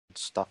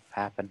stuff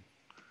happen.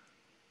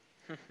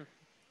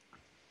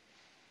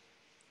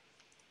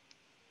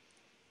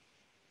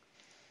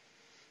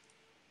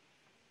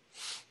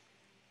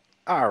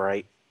 All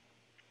right.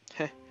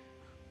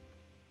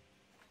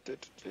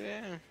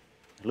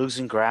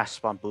 Losing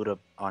grasp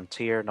on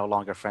Tyr, no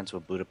longer friends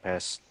with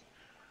Budapest.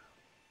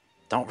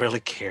 Don't really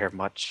care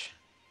much.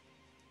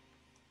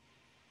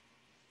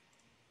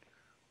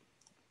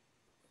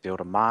 Build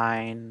a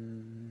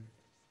mine.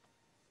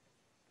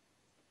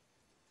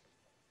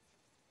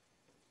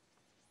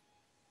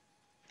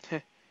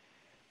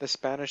 The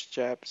Spanish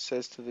Jap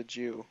says to the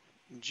Jew,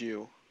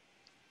 Jew.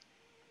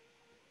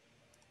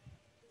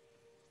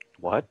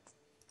 What?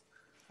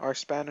 Our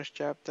Spanish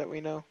Jap that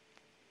we know.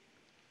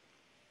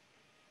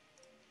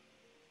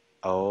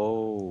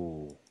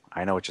 Oh,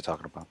 I know what you're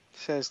talking about.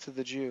 Says to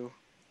the Jew,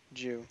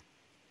 Jew.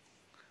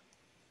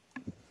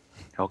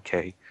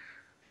 Okay.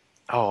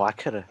 Oh, I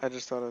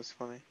just thought it was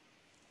funny.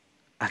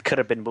 I could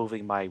have been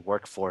moving my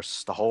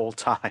workforce the whole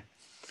time.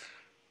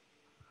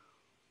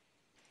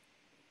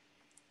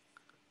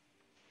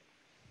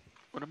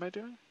 What am I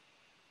doing?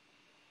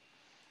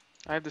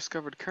 I have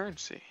discovered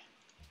currency.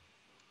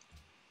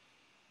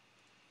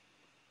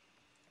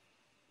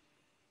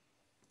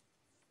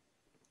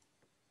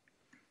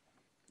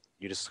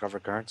 You discover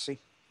currency?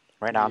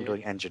 Right now I'm Yeah.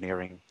 doing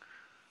engineering.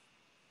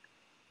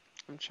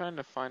 I'm trying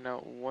to find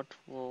out what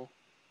will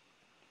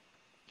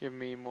give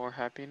me more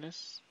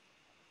happiness.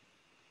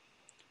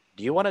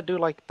 Do you want to do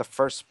like the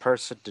first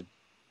person to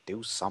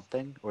do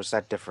something? Or is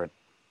that different?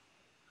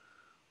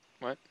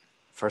 What?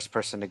 First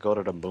person to go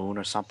to the moon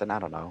or something? I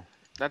don't know.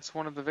 That's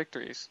one of the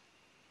victories.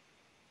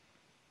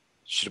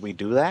 Should we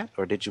do that?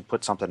 Or did you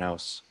put something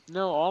else?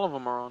 No, all of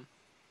them are on.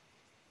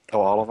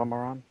 Oh, all of them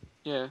are on?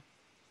 Yeah.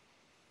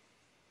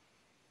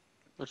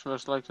 Which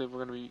most likely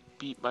we're going to be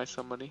beat by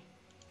somebody.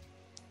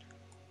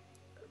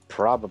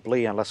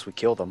 Probably, unless we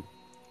kill them.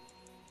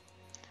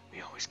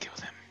 We always kill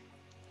them.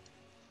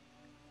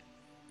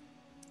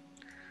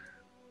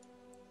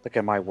 Look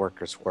at my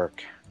workers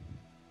work.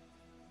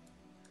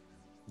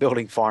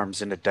 Building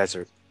farms in the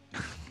desert.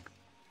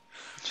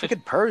 Look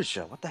at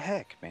Persia. What the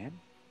heck, man?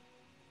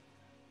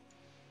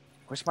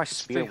 Where's my It's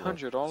spear?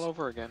 300 all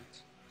over again.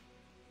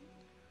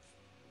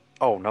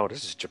 Oh no,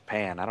 this is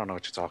Japan. I don't know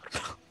what you're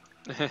talking about.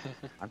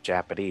 I'm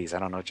Japanese. I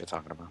don't know what you're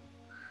talking about.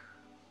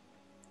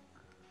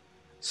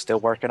 Still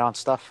working on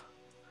stuff?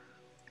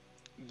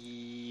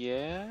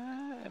 Yeah,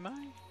 am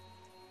I?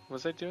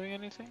 Was I doing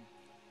anything?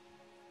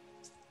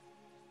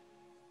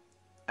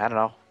 I don't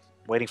know.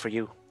 Waiting for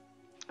you.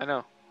 I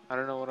know. I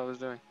don't know what I was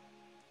doing.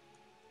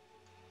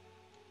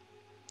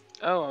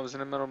 Oh, I was in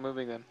the middle of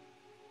moving then.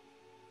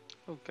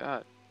 Oh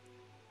god.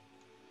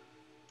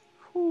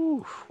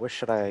 Whew, where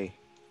should I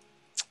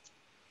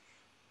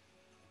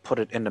put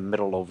it in the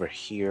middle over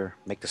here?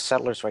 Make the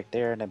settlers right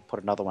there and then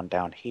put another one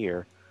down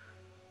here.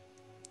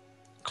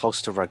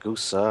 Close to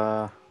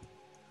Ragusa.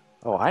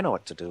 Oh, I know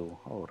what to do.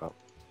 Hold up.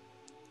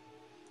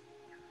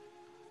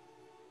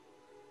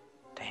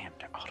 Damn,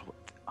 they're all the way...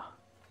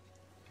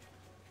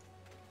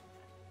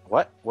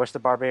 What? Where's the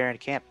barbarian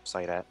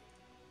campsite at?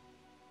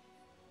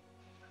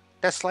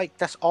 That's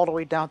all the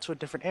way down to a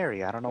different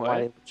area. I don't know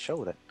why What? they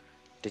showed it.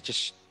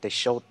 They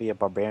showed me a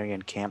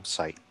barbarian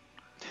campsite.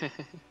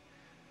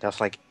 That's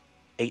like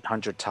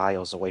 800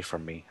 tiles away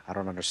from me. I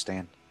don't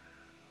understand.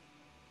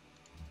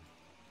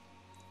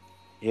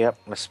 Yep,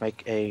 let's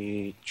make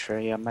a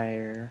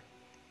Triamare.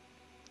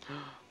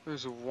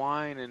 There's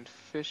wine and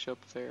fish up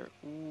there.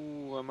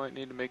 Ooh, I might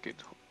need to make it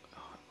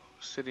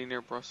city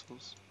near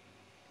Brussels.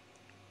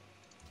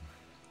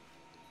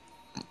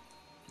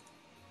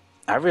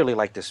 I really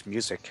like this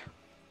music.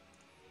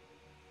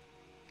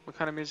 What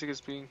kind of music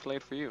is being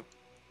played for you?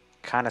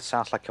 Kind of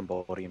sounds like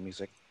Cambodian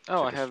music.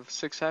 Oh, I have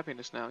 6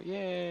 happiness now.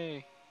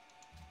 Yay!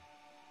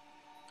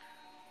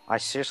 I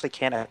seriously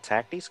can't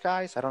attack these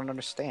guys? I don't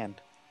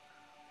understand.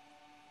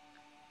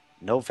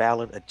 No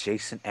valid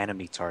adjacent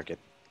enemy target.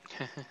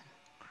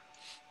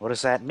 What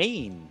does that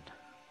mean?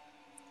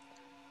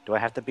 Do I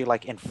have to be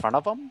like in front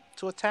of them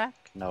to attack?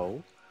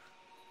 No.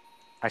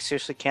 I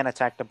seriously can't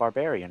attack the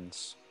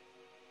barbarians.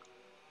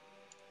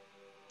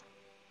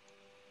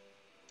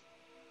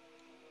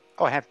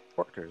 Oh, I have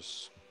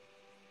workers.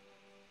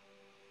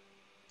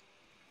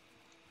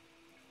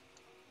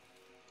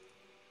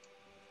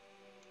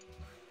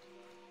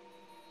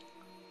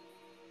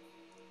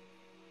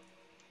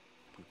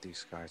 Put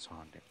these guys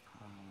on there.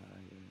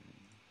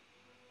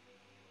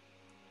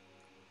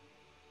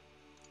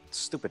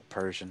 Stupid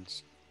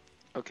Persians.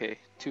 Okay,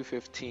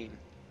 2:15.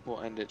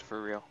 We'll end it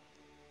for real.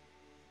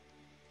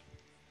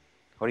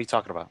 What are you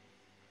talking about?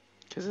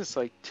 Because it's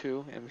like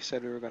 2, and we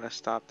said we were going to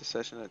stop the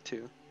session at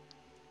 2.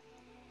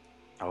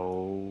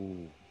 Oh.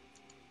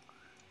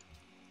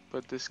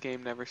 But this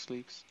game never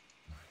sleeps.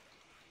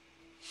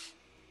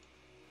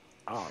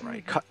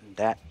 Alright, cutting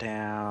that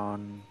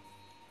down.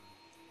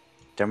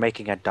 They're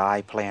making a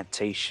dye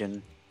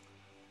plantation.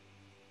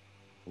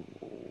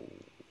 Ooh.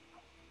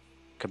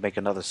 Could make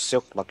another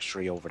silk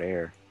luxury over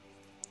there.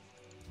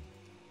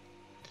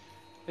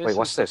 This Wait,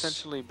 what's is this?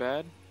 potentially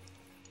bad.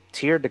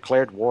 Tyr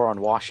declared war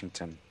on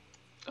Washington.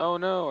 Oh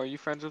no, are you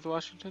friends with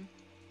Washington?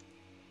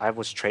 I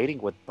was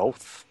trading with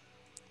both.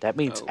 That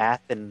means Oh.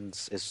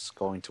 Athens is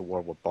going to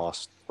war with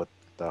Boston, with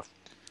the God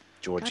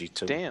Georgie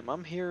too. damn,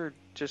 I'm here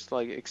just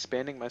like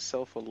expanding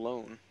myself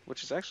alone,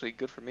 which is actually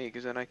good for me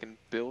because then I can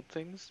build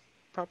things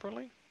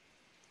properly.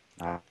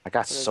 I got But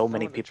there's so no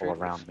many one to people trade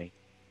with. around me.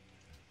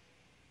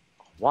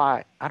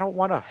 Why? I don't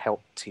want to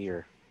help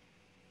Tyr.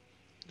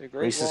 The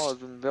Great Greece Wall is.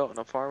 has been built in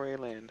a faraway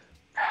land.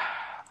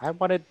 I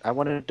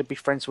wanted to be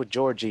friends with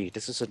Georgie.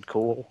 This isn't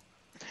cool.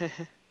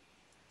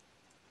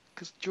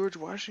 Because George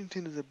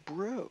Washington is a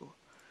bro.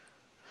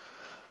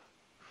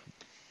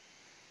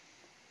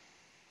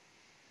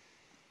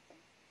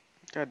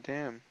 God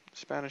damn,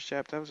 Spanish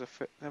chap, that was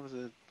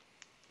a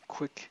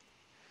quick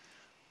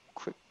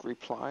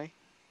reply.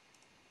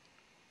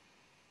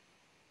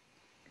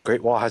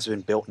 Great Wall has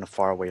been built in a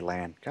faraway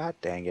land. God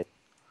dang it.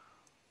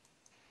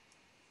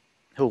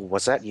 Who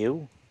was that?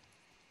 You?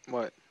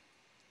 What?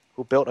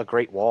 Who built a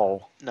Great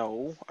Wall?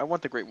 No, I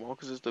want the Great Wall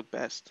because it's the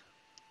best.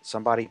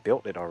 Somebody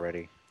built it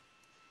already.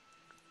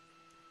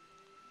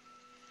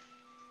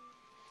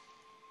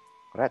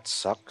 Well, that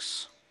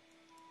sucks.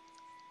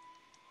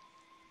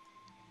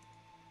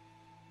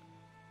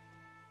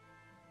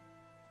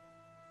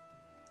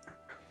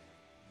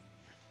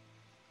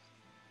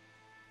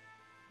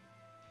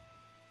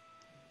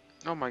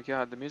 Oh my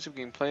god, the music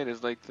being played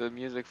is like the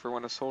music for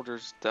when a soldier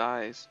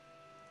dies.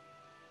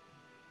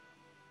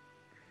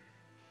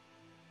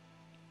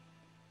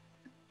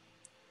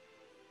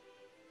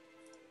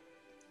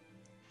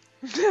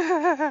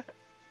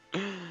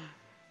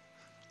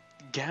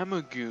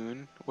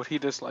 Gamagoon, what he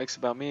dislikes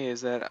about me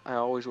is that I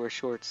always wear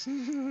shorts.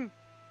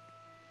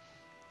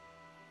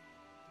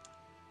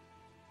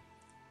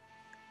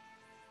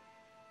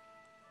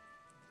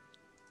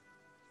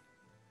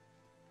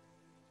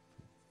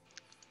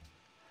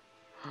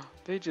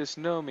 They just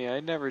know me. I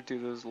never do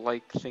those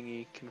like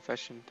thingy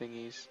confession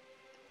thingies.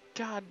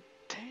 God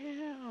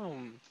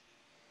damn.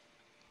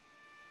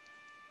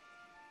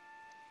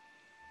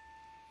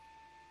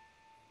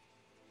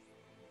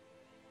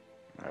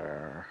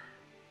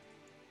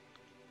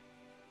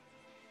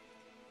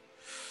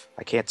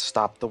 I can't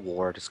stop the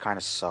war. This kind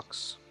of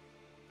sucks.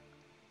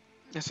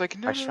 It's like I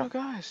no, shot.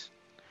 guys,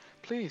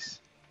 please.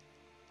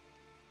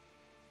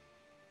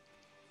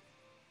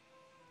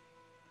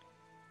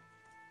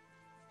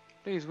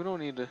 Please, we don't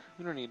need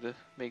to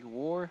make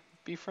war.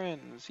 Be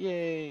friends.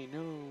 Yay,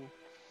 no.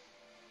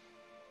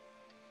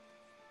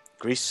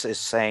 Greece is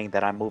saying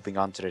that I'm moving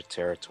onto their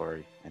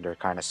territory, and they're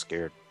kind of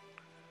scared.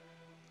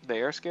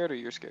 They are scared or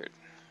you're scared?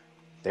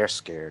 They're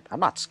scared. I'm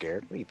not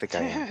scared. What do you think I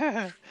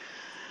am?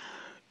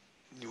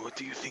 What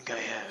do you think I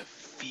have?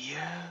 Fear?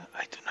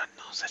 I do not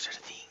know such a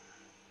thing.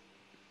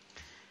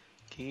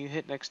 Can you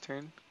hit next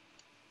turn?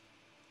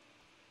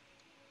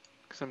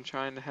 Because I'm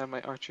trying to have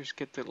my archers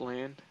get to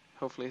land.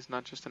 Hopefully it's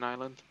not just an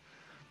island.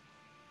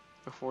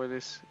 Before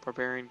this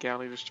barbarian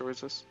galley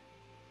destroys us.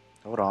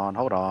 Hold on,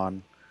 hold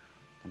on.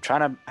 I'm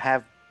trying to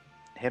have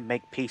him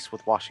make peace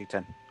with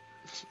Washington.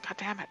 God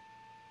damn it.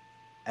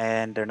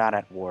 And they're not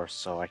at war,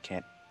 so I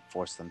can't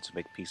force them to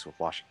make peace with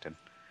Washington.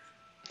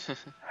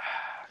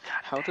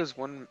 How does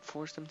one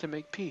force them to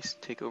make peace?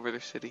 Take over their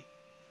city.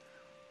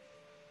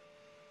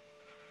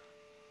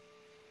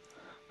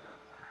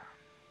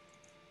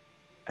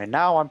 And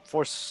now I'm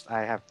forced.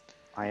 I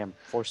am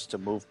forced to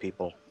move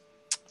people.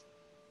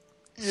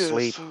 Yeah,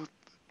 Sleep. so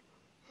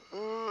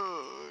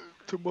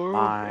tomorrow,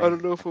 I My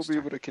don't know if we'll next be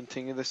turn. able to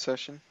continue this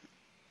session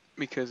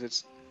because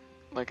it's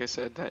like I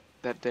said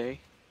that day.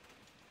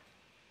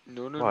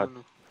 No, no, no, What?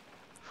 no.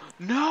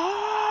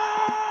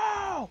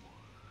 No!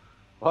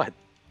 What?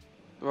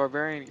 The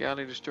barbarian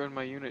galley destroyed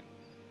my unit.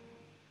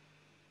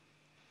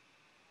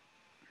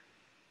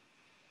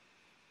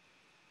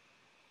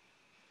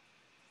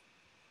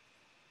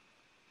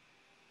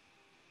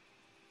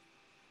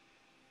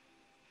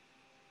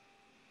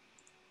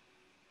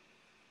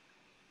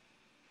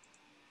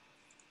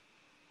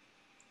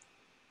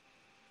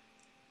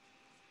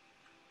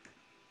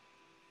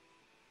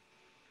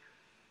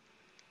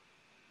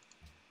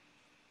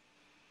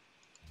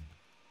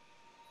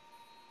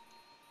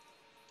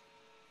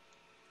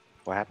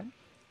 What happened?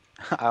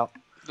 Oh,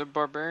 The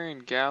barbarian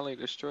galley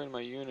destroyed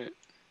my unit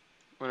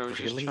when it was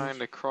just really? trying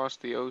to cross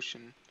the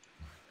ocean.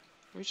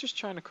 It was just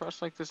trying to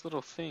cross like this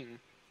little thing.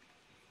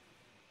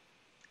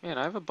 Man,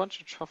 I have a bunch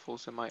of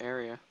truffles in my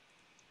area.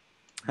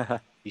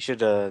 You should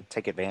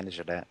take advantage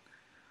of that.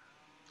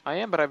 I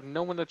am, but I have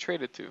no one to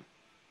trade it to.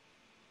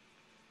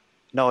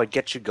 No, it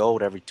gets you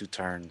gold every 2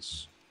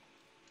 turns.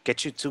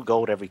 Gets you 2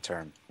 gold every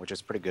turn, which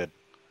is pretty good.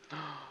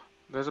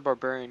 There's a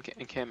barbarian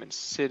encampment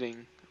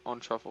sitting on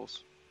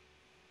truffles.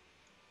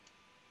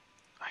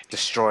 I need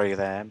Destroy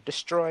them.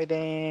 Destroy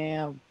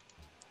them.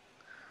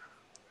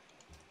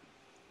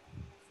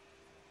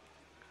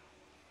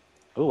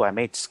 Ooh, I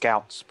made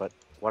scouts, but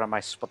what am I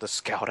supposed to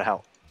scout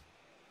out?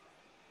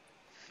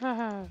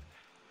 that.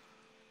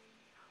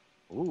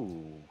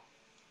 Ooh.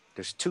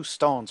 There's 2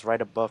 stones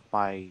right above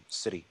my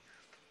city.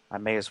 I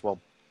may as well.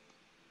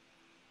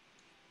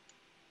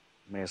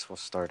 May as well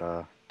start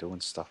doing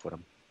stuff with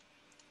them.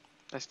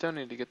 I still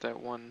need to get that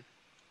one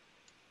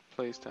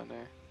place down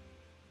there.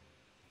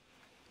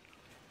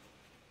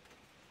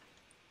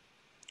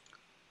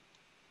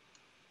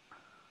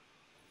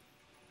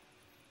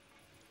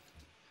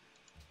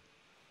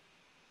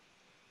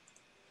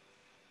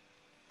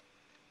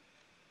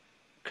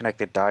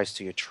 Connected dies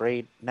to your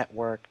trade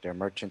network. Their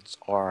merchants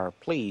are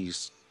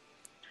pleased.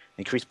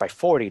 Increased by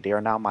 40. They are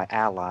now my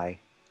ally.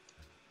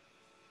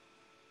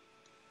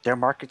 Their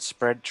market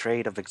spread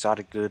trade of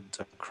exotic goods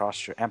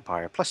across your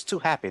empire.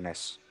 +2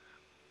 happiness.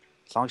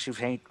 As long as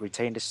you've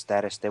retained this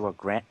status, they will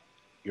grant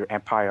your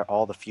empire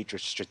all the future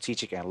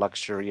strategic and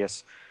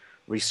luxurious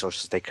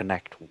resources they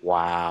connect.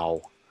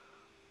 Wow.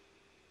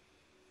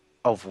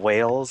 Of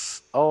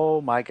Wales.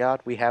 Oh my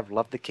god, we have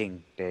Love the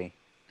King Day.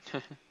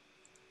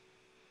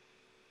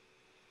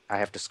 I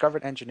have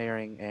discovered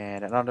engineering,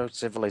 and another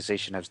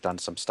civilization has done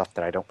some stuff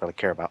that I don't really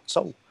care about.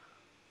 So,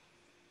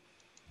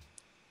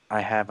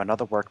 I have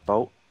another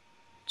workboat.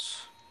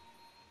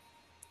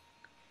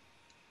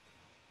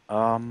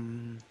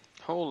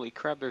 Holy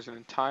crap, there's an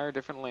entire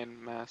different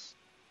landmass.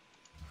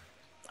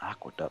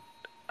 Aqueduct.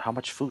 How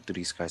much food do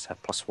these guys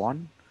have?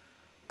 +1?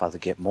 About to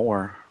get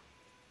more.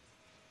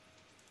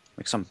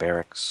 Make some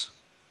barracks.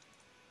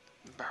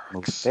 Move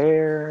Barracks.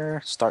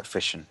 there. Start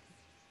fishing.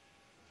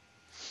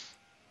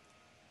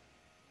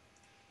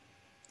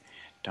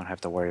 Don't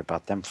have to worry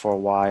about them for a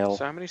while.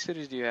 So how many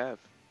cities do you have?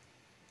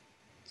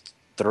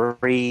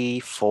 3,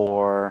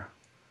 4,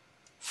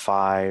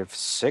 5,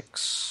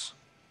 6.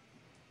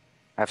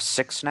 I have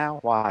 6 now?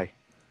 Why?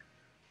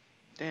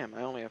 Damn,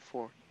 I only have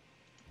 4.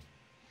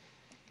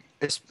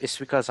 It's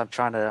because I'm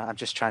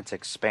just trying to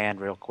expand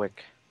real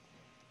quick.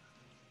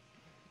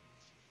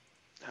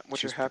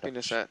 What's your Choose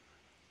happiness production.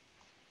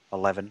 at?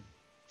 11.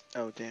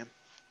 Oh, damn.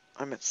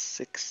 I'm at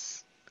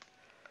 6.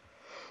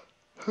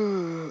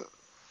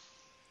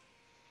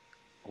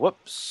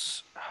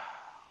 Whoops.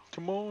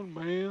 Come on,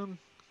 man.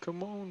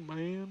 Come on,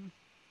 man.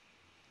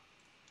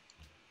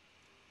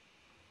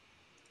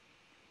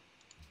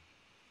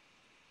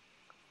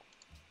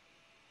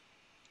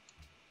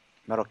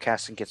 Metal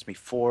casting gets me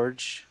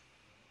forge.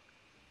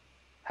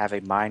 Have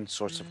a mine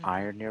source of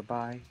iron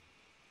nearby.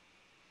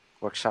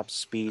 Workshop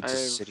speed I to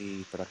have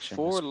city production.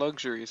 4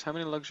 luxuries. How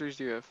many luxuries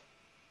do you have?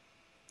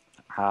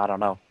 I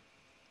don't know.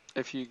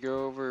 If you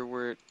go over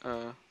where it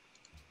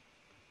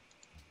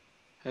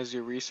has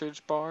your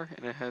research bar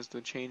and it has the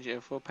change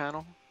info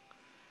panel,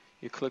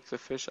 you click the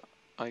fish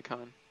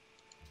icon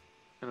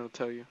and it'll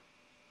tell you.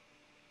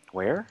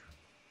 Where?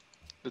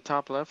 The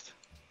top left,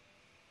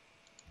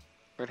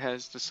 where it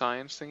has the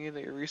science thingy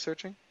that you're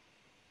researching.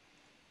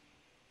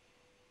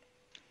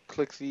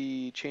 Click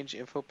the change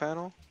info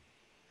panel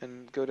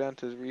and go down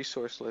to the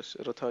resource list.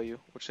 It'll tell you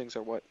which things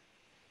are what.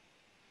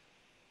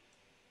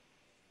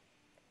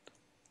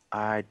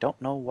 I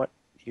don't know what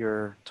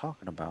you're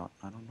talking about.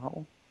 I don't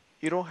know.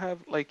 You don't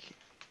have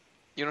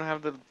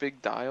the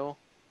big dial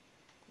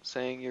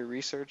saying your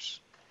research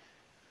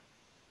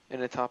in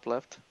the top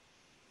left.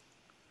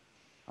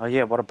 Oh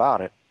yeah, what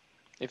about it?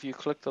 If you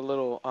click the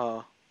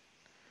little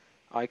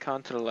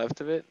icon to the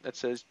left of it that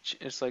says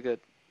it's like the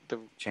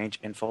Change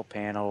info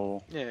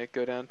panel. yeah,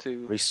 go down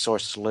to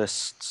Resource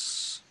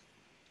lists.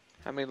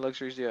 how many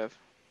luxuries do you have?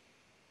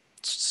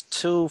 It's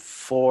 2,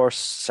 4,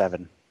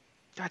 7.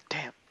 God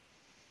damn.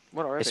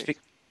 What are they?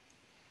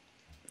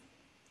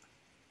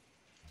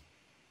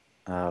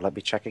 Let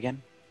me check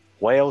again.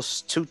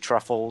 Whales, 2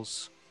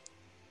 truffles,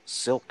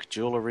 silk,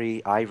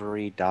 jewelry,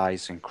 ivory,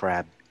 dyes, and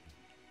crab.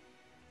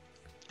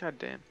 God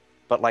damn.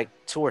 But like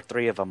 2 or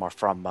 3 of them are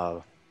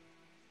from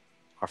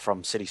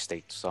city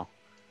states. So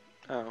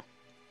Oh.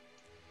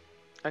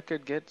 I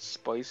could get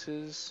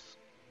spices.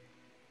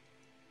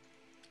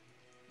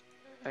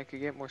 I could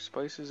get more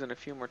spices and a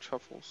few more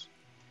truffles.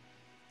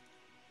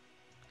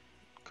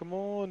 Come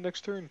on,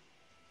 next turn.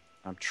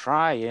 I'm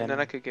trying. And then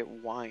I could get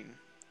wine.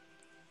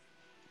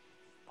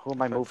 Who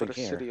am I if moving put a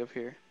here? city up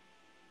here.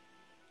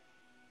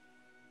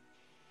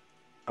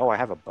 Oh, I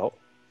have a boat.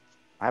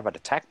 I have an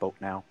attack boat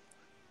now.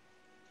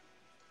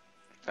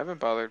 I haven't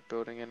bothered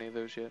building any of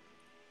those yet.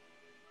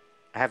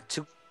 I have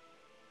 2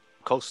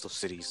 coastal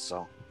cities,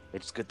 so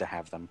it's good to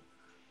have them.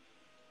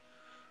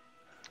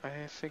 I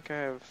think I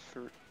have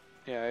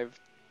yeah, I have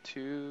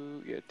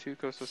 2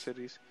 coastal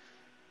cities.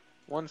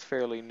 One's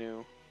fairly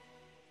new.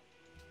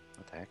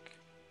 What the heck?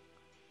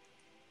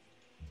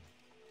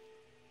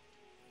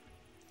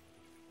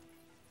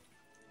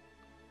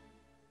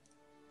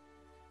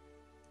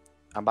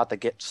 I'm about to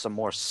get some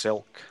more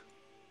silk.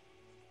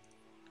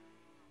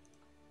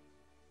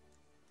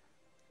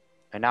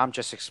 And now I'm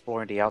just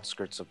exploring the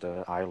outskirts of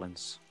the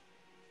islands.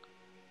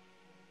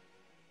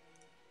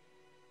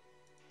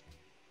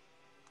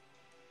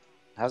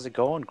 How's it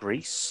going,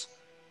 Greece?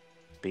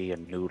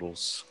 Being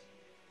noodles.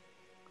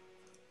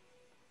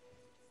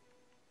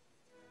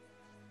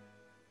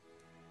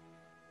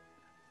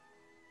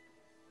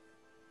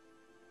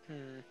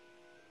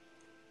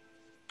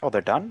 Oh,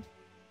 they're done?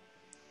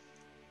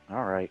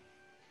 Alright.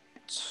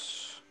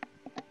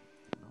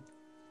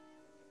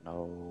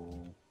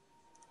 No.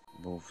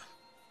 Move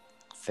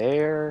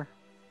there.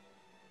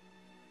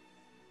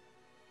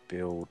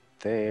 Build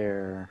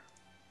there.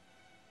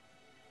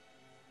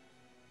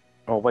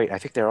 Oh, wait, I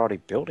think they're already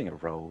building a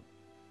road.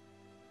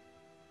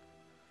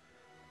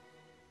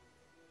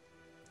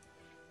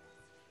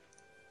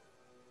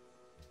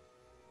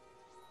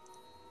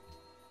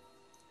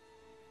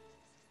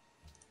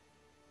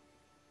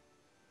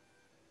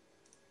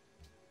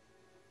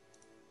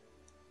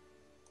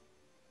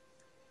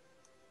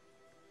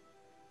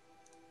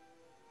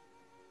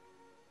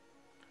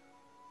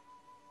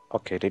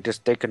 Okay,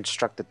 they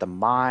constructed the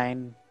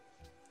mine.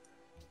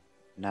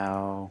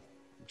 Now,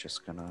 I'm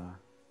just gonna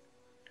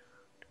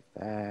do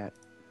that.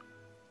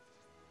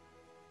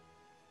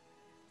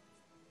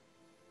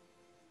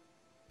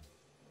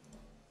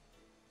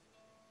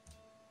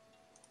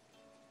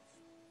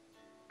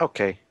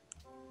 Okay.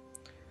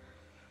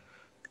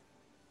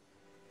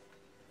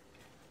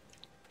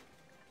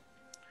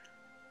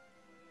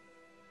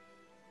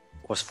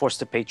 Was forced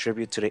to pay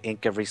tribute to the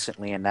Inca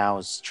recently, and now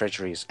his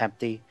treasury is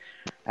empty.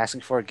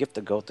 Asking for a gift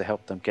to go to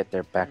help them get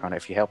their back on it.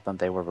 If you help them,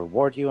 they will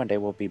reward you, and they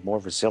will be more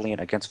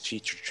resilient against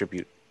future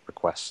tribute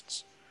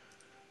requests.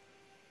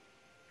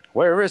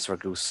 Where is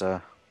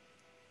Ragusa?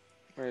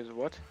 Where is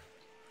what?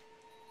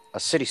 A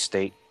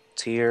city-state.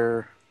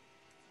 Tier.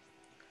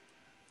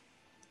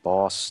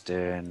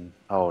 Boston.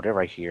 Oh, they're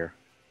right here.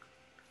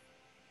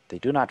 They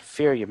do not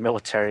fear your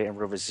military and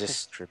will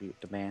resist tribute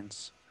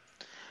demands.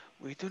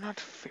 We do not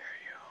fear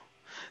you,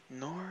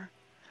 nor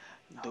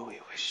do we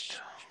wish to.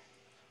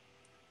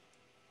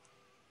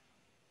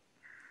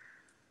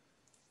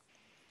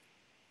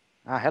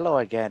 Ah, hello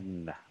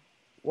again.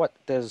 What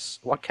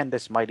can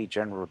this mighty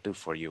general do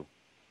for you?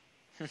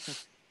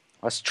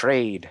 Let's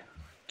trade.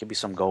 Give me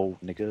some gold,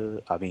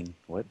 nigga. I mean,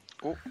 what?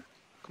 Oh,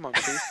 come on,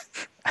 please.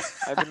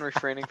 I've been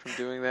refraining from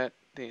doing that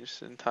the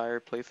entire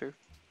playthrough.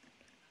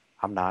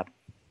 I'm not.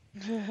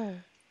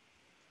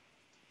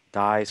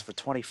 Dies for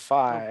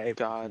 25. Oh,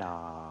 God.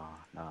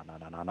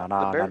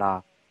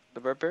 Nah. The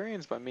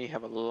barbarians by me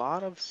have a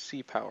lot of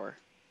sea power.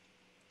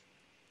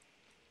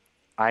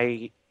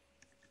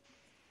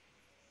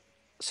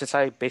 Since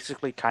I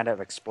basically kind of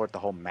explored the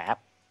whole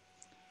map.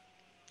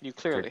 You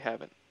clearly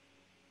haven't.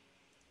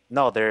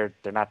 No, they're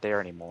not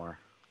there anymore.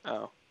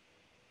 Oh.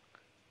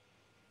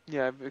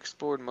 Yeah, I've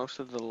explored most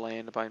of the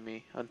land by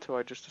me until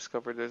I just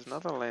discovered there's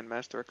another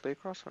landmass directly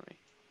across from me.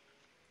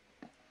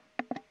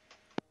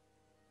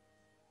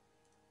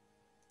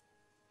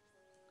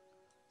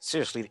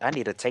 Seriously, I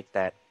need to take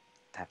that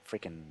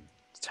freaking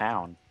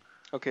town.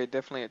 Okay,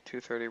 definitely at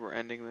 2:30 we're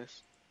ending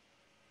this.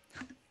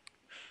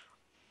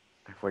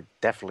 We're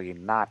definitely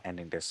not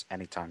ending this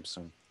anytime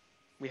soon.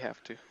 We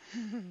have to.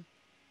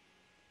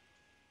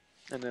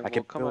 And then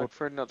we'll come back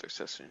for another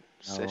session.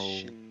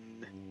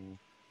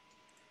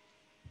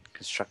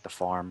 Construct the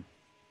farm.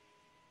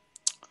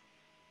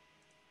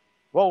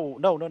 Whoa,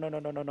 no.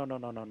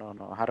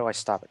 How do I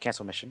stop it?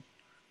 Cancel mission.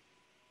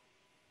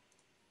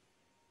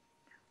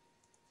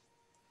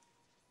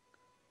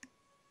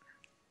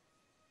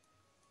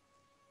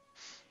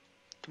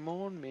 Come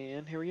on,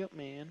 man. Hurry up,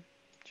 man.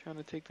 Trying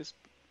to take this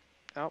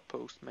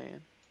outpost,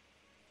 man.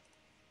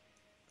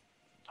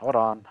 Hold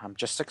on. I'm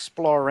just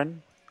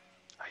exploring.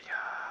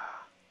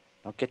 Ayah.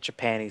 Don't get your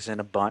panties in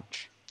a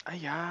bunch.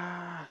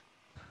 Ayah.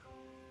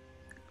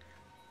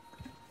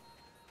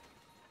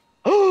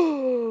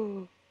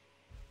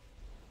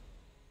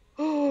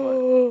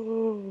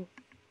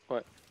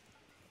 What?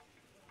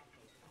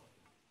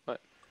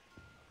 What?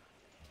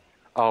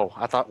 Oh,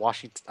 I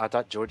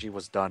thought Georgie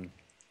was done.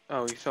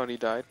 Oh, you thought he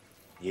died?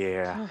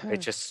 Yeah. it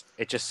just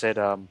said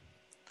I'm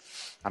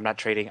not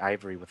trading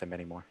ivory with him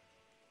anymore.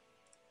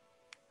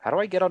 How do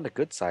I get on the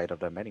good side of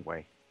them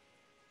anyway?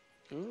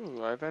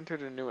 Ooh, I've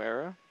entered a new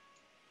era.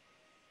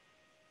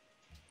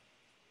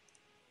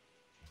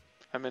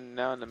 I'm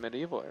now in the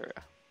medieval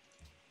era.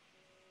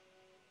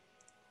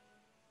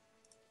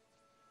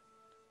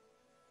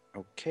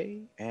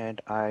 Okay, and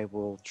I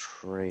will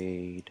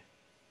trade.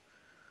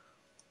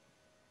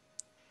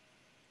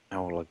 I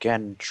will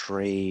again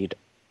trade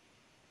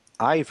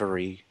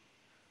ivory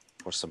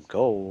for some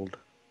gold.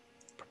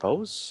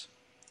 Propose?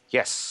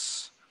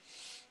 Yes.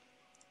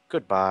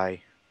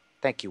 Goodbye.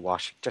 Thank you,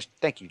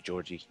 thank you,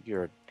 Georgie.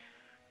 You're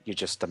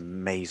just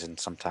amazing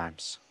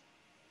sometimes.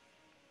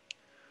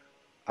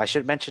 I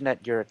should mention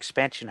that your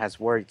expansion has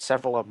worried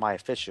several of my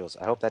officials.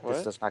 I hope that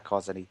this does not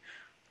cause any.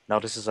 No,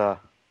 this is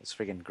it's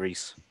friggin'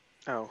 Greece.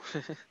 Oh.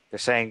 They're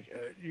saying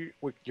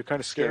you're kind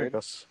of scaring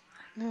us.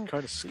 Kind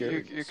of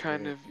scared. You're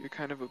kind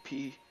of OP.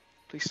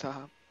 Please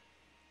stop.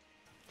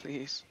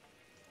 Please.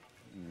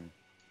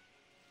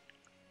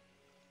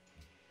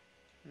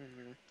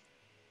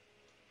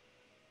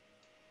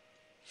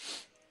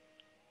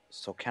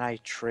 So can I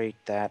trade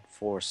that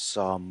for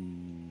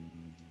some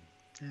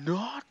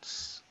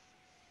nuts?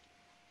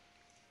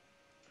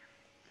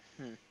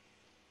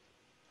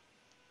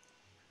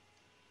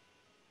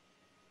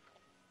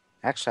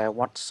 Actually, I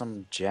want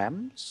some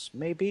gems,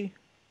 maybe?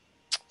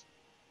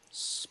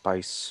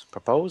 Spice.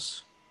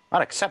 Propose?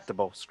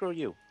 Unacceptable. Screw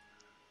you.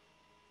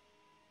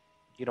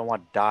 You don't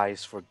want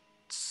dyes for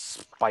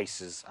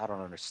spices. I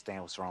don't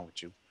understand what's wrong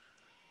with you.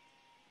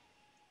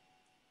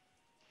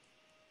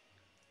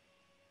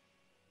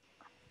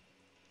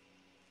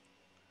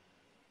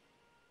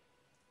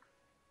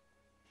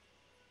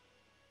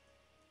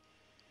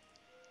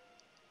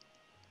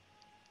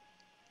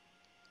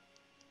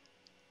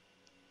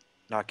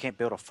 No, I can't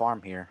build a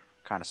farm here.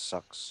 Kind of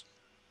sucks.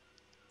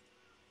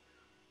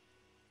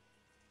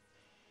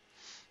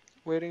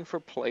 Waiting for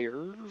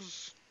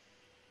players.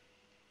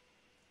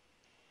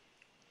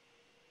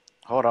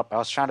 Hold up. I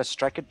was trying to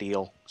strike a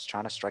deal.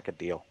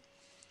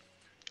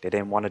 They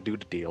didn't want to do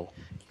the deal.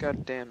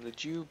 God damn, the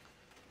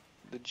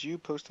Jew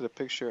posted a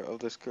picture of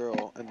this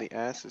girl and the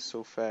ass is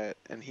so fat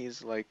and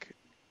he's like,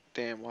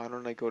 damn, why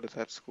don't I go to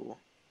that school?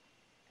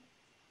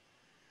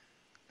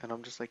 And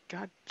I'm just like,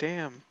 god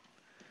damn,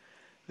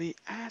 the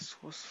ass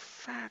was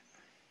fat.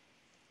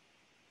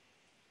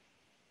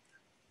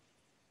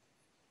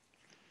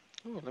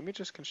 Oh, let me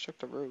just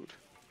construct a road.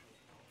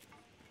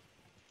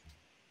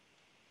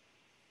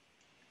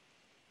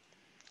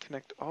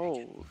 Connect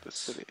all the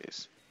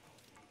cities.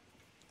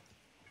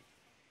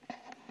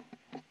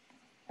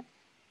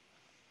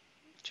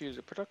 Choose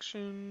a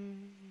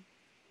production.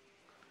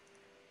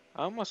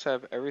 I almost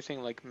have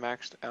everything like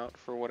maxed out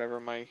for whatever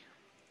my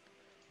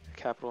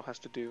capital has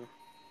to do.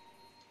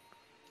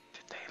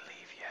 Did they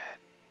leave yet?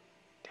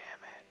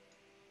 Damn it.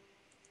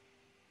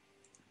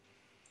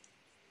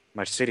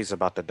 My city's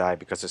about to die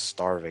because it's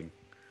starving.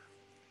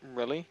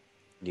 Really?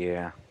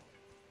 Yeah.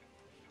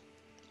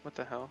 What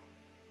the hell?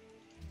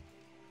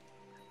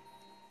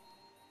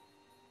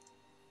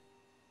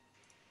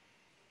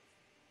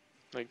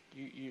 Like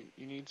you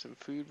need some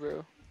food,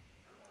 bro?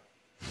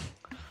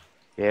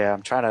 Yeah,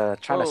 I'm trying to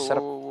Whoa, set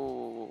up whoa,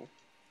 whoa, whoa.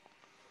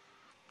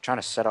 trying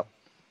to set up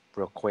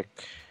real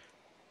quick.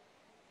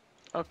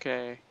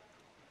 Okay.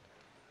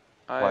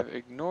 What? I've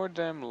ignored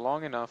them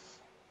long enough.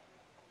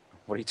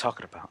 What are you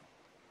talking about?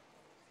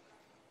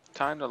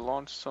 Time to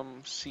launch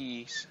some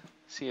sea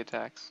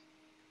attacks.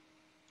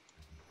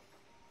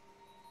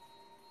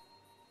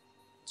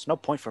 There's no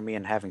point for me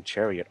in having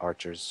chariot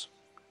archers.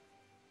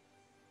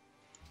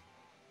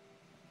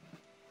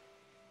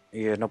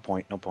 Yeah, no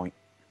point, no point.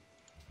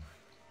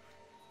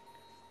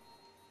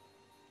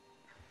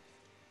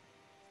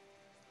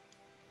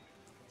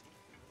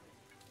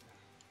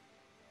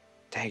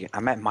 Dang it,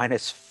 I'm at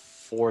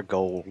 -4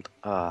 gold.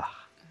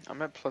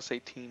 I'm at plus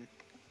 18.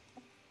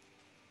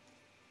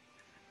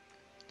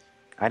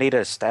 I need to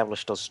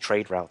establish those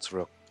trade routes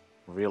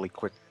really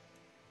quick.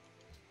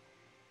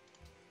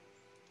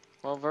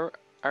 Well,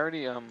 I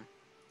already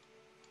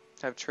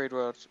have trade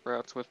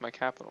routes with my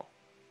capital.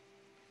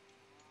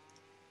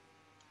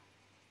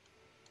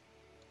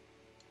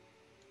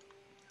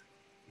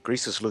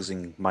 Greece is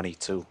losing money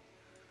too.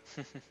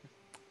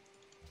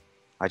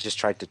 I just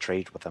tried to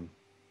trade with them.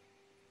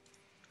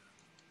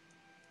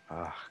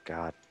 Oh,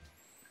 God.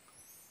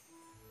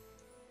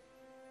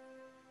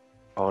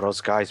 Oh,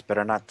 those guys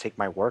better not take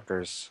my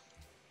workers.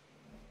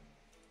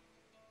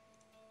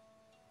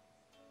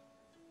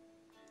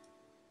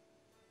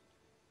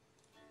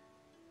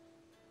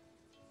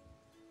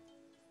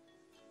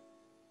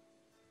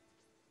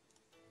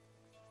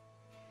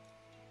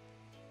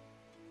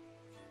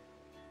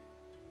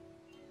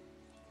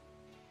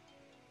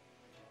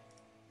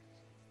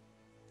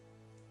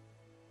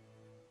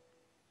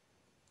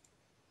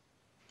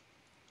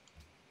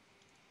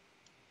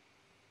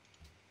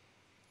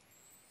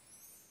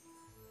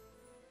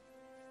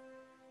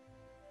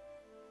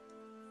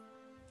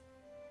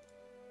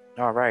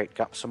 All right,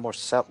 got some more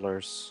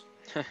settlers.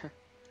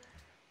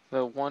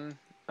 The one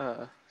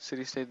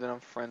city-state that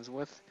I'm friends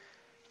with,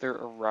 they're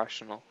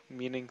irrational,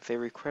 meaning they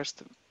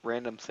request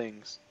random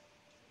things.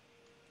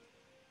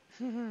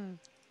 Come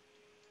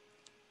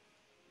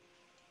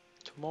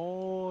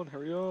on,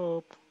 hurry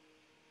up.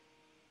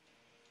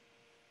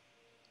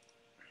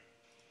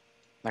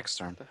 Next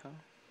turn. What the hell?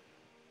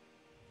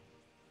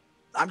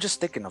 I'm just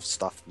thinking of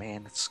stuff,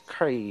 man. It's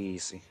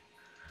crazy.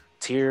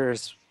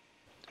 Tears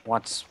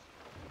wants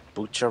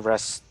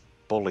Bucharest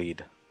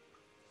bullied.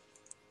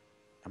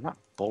 I'm not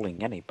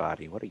bullying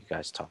anybody. What are you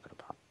guys talking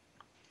about?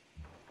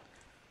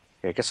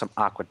 Here, get some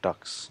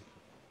aqueducts.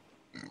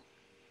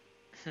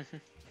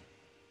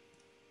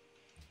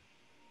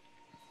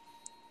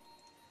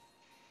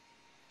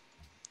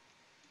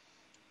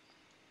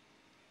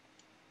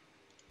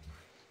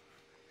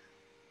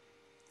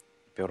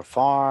 Build a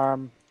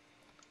farm.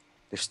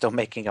 They're still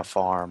making a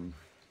farm.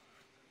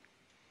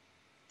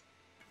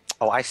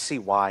 Oh, I see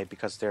why.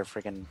 Because they're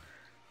freaking...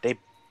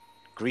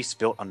 Greece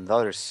built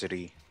another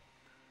city.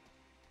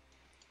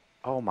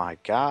 Oh my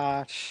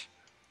gosh.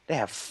 They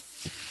have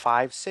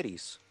 5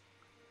 cities.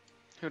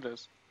 Who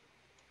does?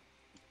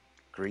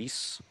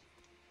 Greece.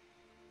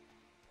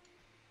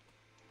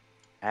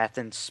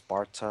 Athens,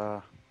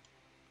 Sparta,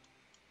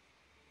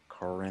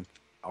 Corinth,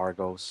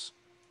 Argos.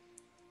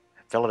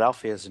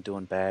 Philadelphia isn't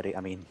doing bad.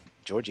 I mean,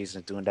 Georgia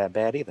isn't doing that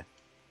bad either.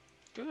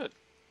 Good.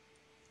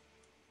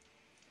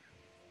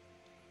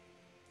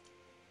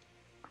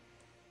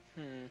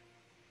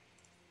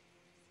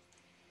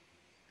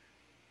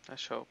 I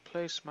shall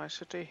place my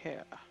city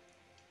here.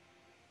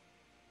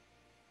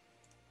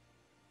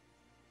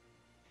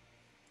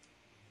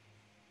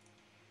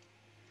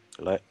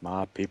 Let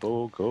my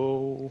people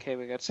go. Okay,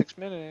 we got 6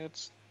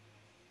 minutes.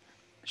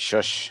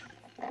 Shush.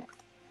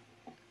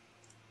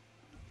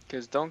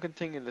 Because don't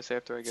continue this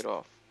after I get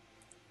off.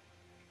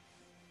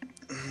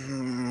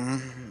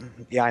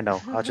 Yeah, I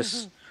know.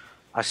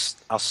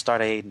 I'll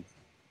start a.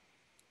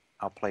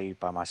 I'll play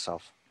by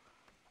myself.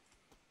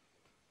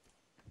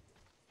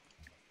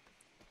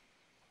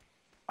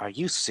 Are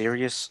you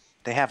serious?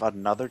 They have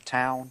another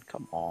town?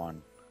 Come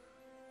on.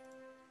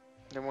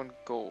 They want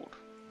gold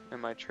in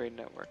my trade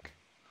network.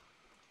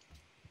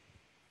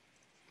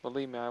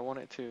 Believe me, I want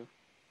it too.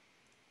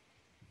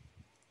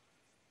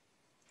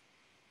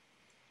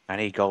 I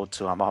need gold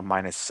too. I'm on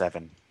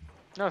 -7.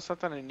 No, it's not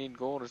that I need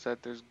gold, it's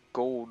that there's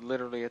gold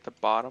literally at the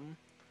bottom,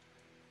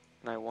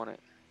 and I want it.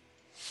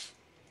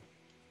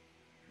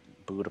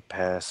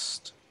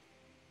 Budapest.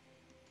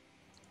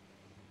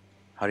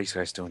 How are these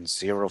guys doing?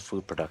 0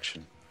 food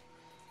production.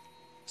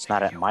 It's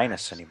not at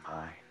minus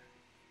anymore.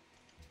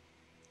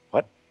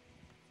 What?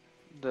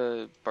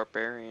 The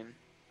barbarian.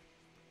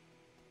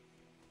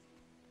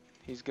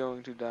 He's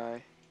going to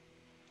die.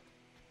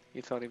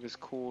 He thought he was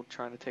cool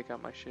trying to take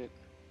out my shit.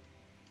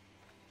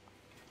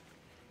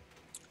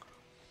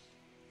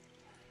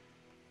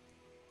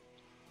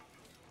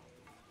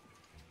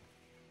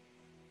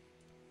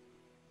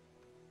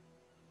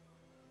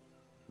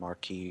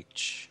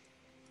 Marquich.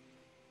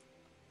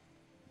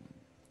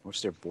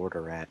 Where's their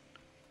border at?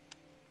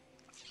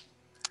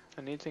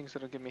 I need things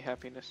that'll give me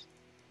happiness.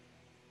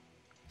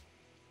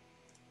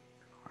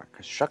 Alright,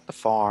 construct the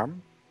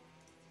farm.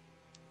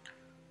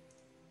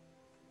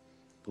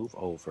 Move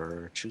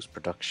over. Choose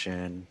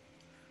production.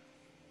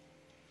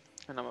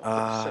 And I'm gonna put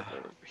a settler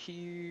over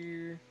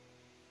here.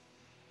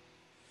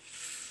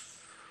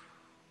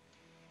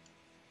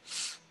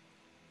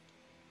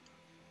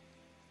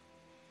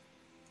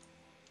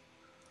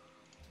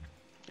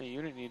 A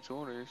unit needs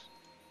orders.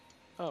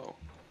 Oh,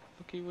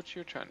 looky what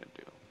you're trying to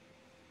do.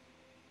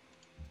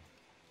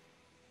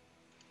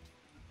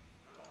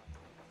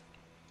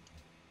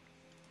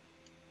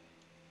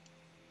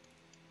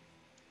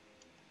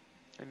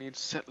 I need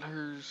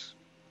settlers.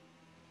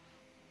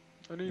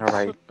 I need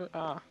Alright.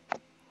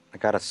 I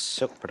got a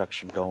silk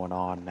production going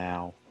on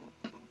now.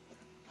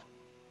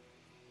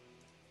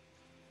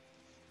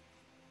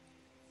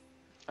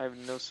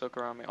 have no silk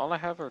around me. All I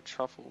have are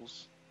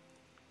truffles.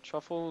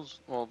 Truffles,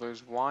 well,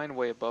 there's wine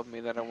way above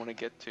me that I want to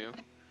get to.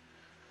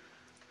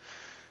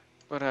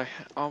 But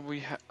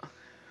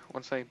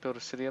once I build a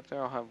city up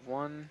there, I'll have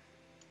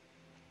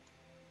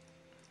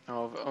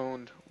I'll have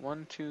owned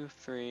 1, 2,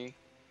 3,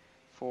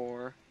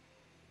 4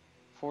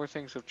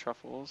 things of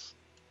truffles.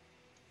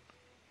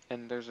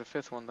 And there's a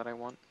 5th one that I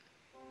want.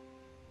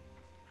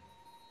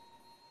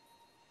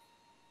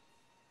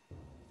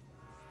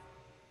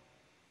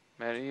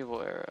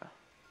 Medieval era.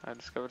 I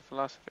discovered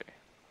philosophy.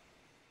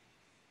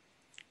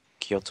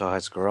 Kyoto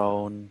has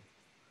grown.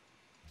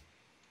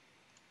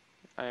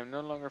 I am no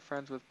longer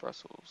friends with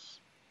Brussels.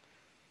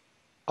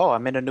 Oh,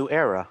 I'm in a new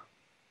era.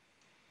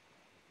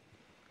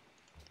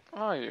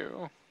 Are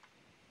you?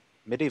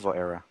 Medieval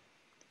era.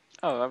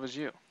 Oh, that was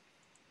you.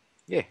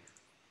 Yeah.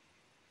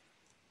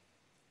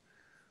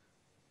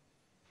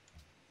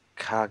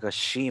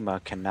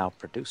 Kagoshima can now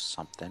produce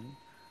something.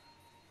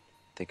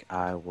 I think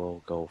I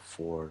will go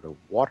for the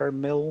water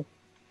mill.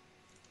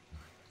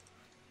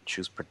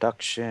 Choose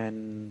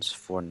productions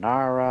for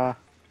Nara.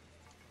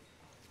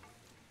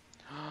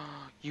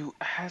 You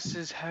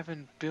asses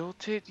haven't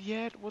built it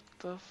yet? What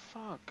the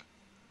fuck?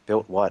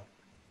 Built what?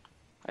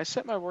 I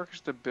set my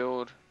workers to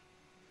build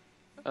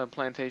a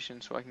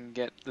plantation so I can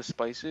get the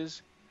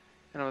spices.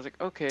 And I was like,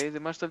 okay, they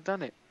must have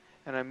done it.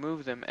 And I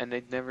moved them and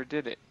they never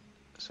did it.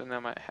 So now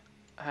my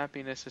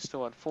happiness is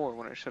still at 4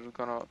 when it should have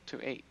gone up to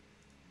 8.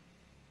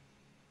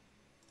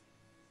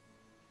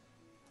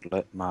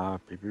 Let my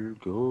people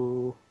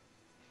go.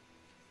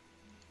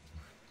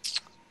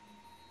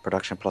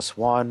 Production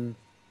 +1.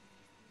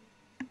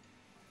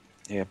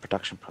 Yeah,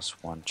 production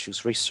 +1.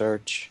 Choose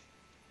research.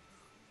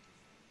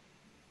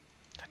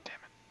 God damn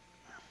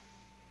it.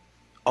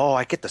 Oh,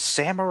 I get the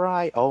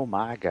samurai? Oh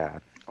my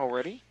god.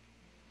 Already?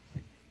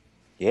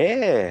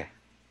 Yeah.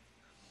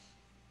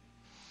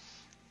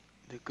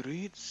 The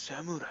Great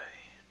Samurai.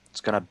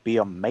 It's gonna be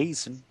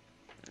amazing.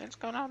 It's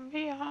gonna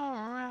be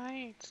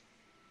alright.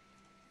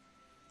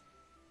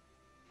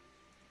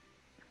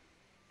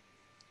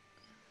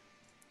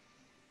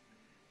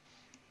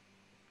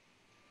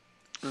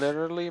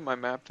 Literally, my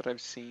map that I've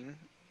seen,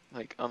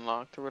 like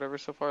unlocked or whatever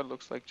so far,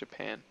 looks like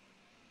Japan.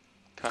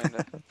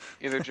 Kinda.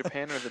 Either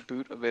Japan or the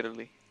boot of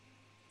Italy.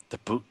 The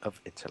boot of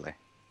Italy.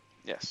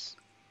 Yes.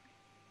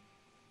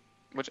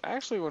 Which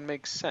actually would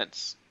make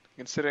sense,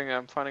 considering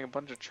I'm finding a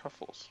bunch of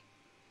truffles.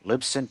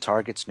 Libsyn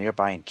targets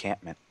nearby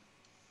encampment.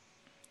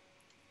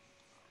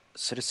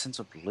 Citizens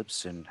of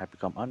Libsyn have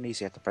become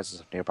uneasy at the presence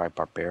of nearby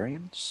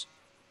barbarians.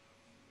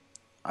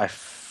 I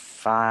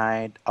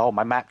find... Oh,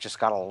 my map just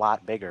got a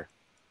lot bigger.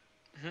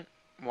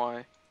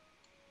 Why?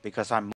 because I'm